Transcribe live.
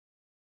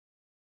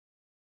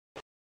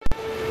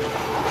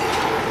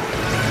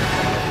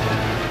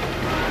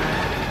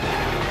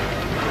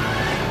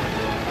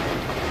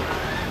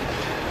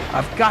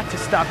I've got to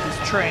stop this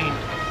train.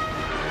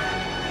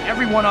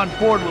 Everyone on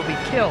board will be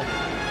killed.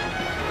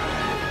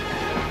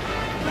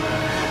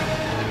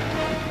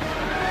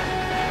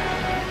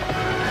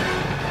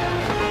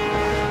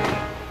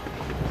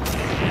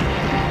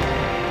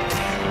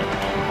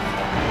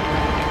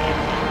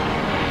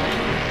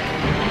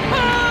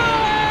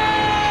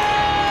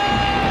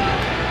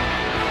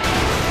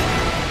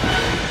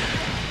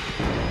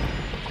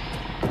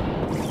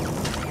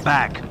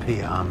 Back,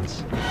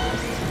 peons.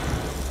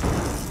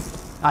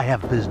 I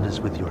have business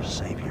with your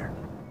savior.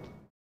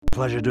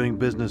 Pleasure doing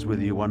business with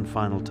you one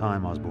final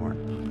time, Osborn.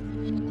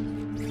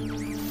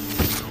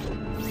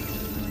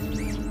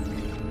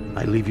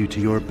 I leave you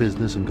to your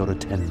business and go to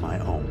tend my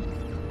own.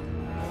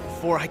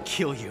 Before I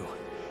kill you,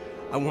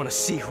 I want to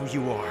see who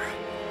you are.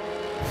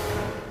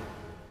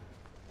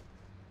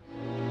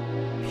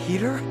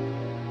 Peter?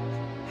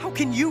 How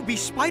can you be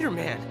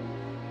Spider-Man?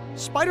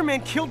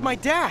 Spider-Man killed my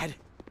dad!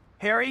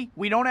 Harry,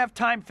 we don't have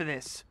time for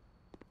this.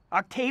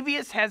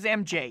 Octavius has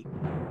MJ.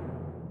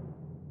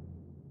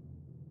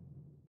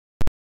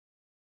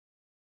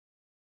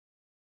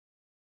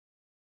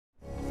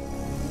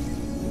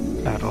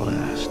 At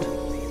last,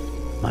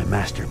 my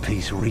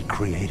masterpiece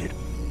recreated.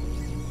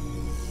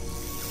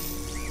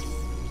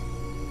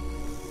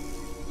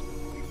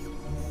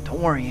 Don't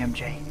worry,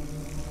 MJ.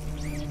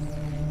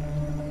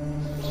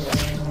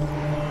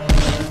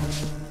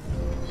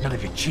 None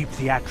of your cheap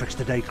theatrics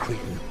today,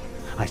 cretin.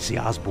 I see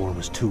Osborn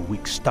was too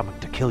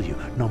weak-stomached to kill you.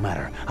 No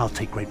matter, I'll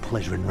take great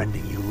pleasure in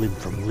rending you limb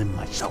from limb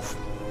myself.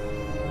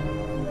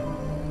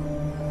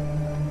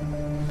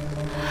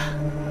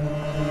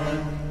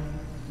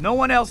 No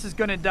one else is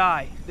gonna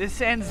die. This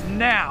ends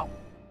now.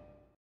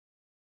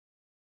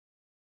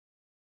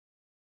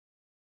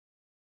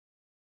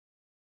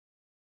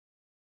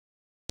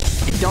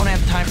 I don't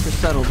have time for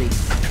subtlety.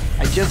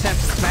 I just have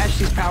to smash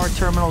these power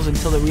terminals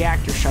until the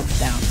reactor shuts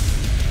down.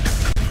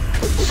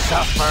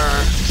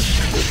 Suffer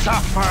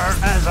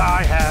as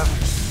I have.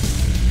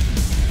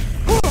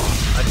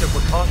 I took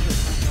precautions.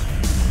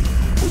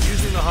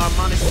 Using the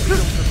harmonic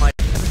fields of my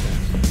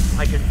chemicals,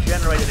 I can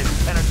generate an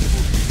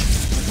impenetrable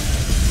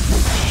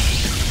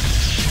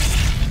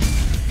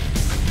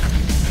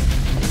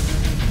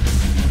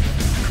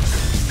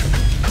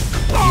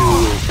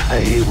You'll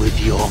pay with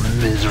your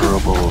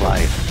miserable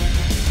life.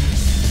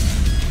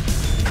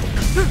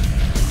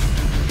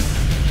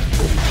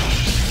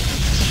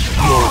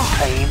 Your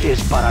pain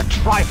is but a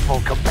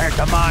trifle compared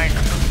to mine.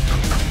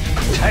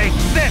 Take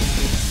this!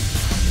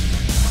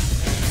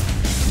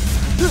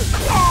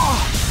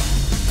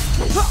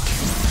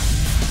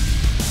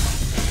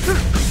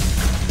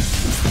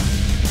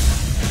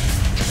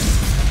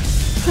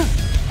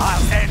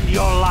 I'll end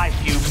your life,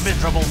 you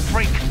miserable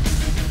freak!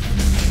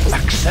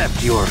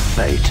 Accept your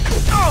fate.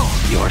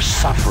 Your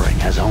suffering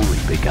has only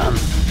begun.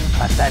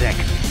 Pathetic.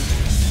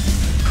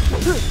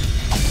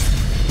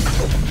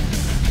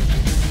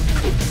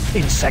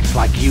 Insects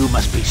like you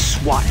must be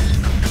swatted.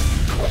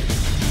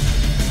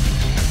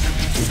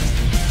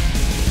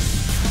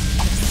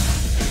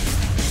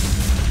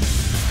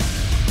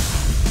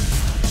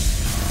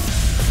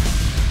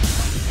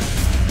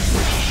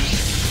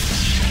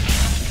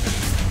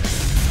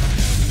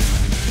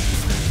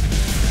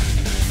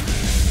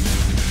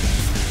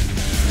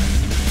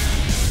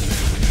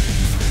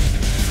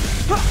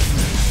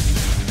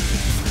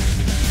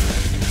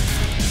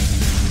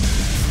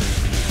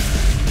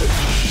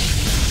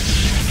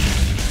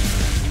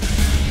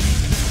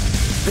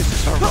 This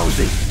is for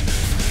Rosie.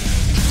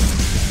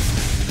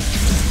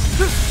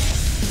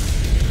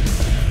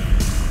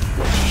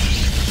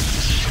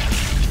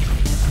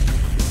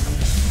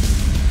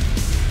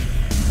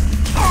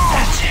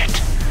 That's it.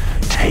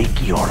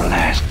 Take your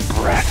last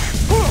breath.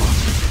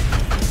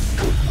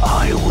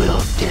 I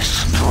will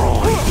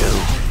destroy you.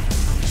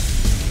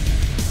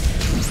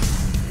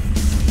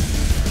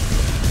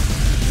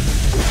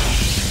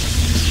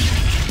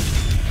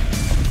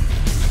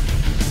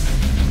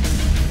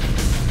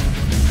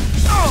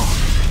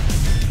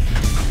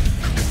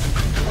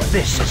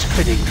 This is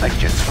fitting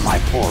vengeance for my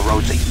poor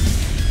Rosie.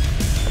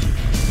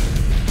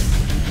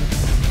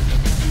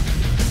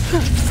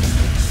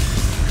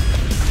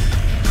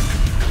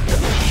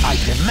 I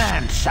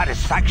demand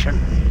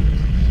satisfaction.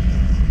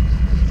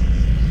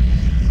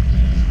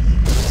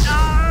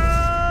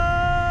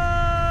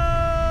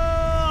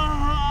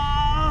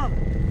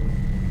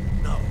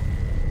 No.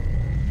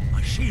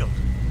 My shield.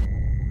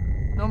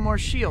 No more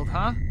shield,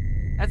 huh?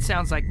 That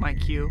sounds like my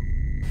cue.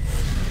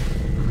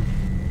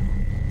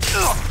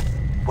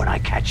 When I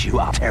catch you,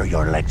 I'll tear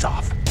your legs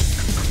off.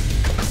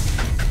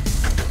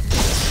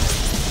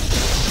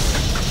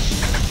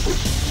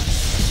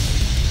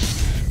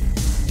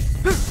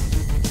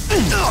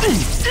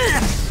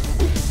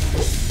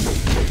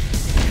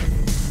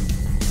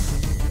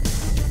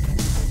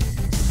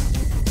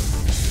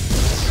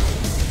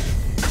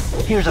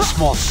 Here's a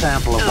small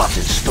sample of what's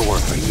in store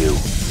for you.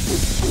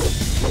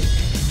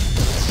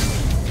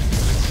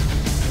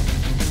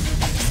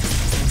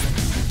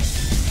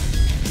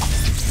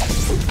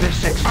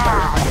 This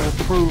experiment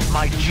will prove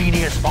my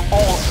genius for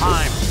all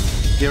time.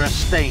 You're a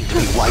stain to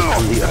be wiped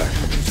from the earth.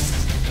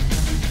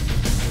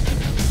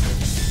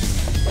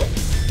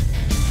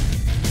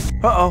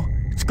 Uh-oh,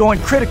 it's going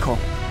critical.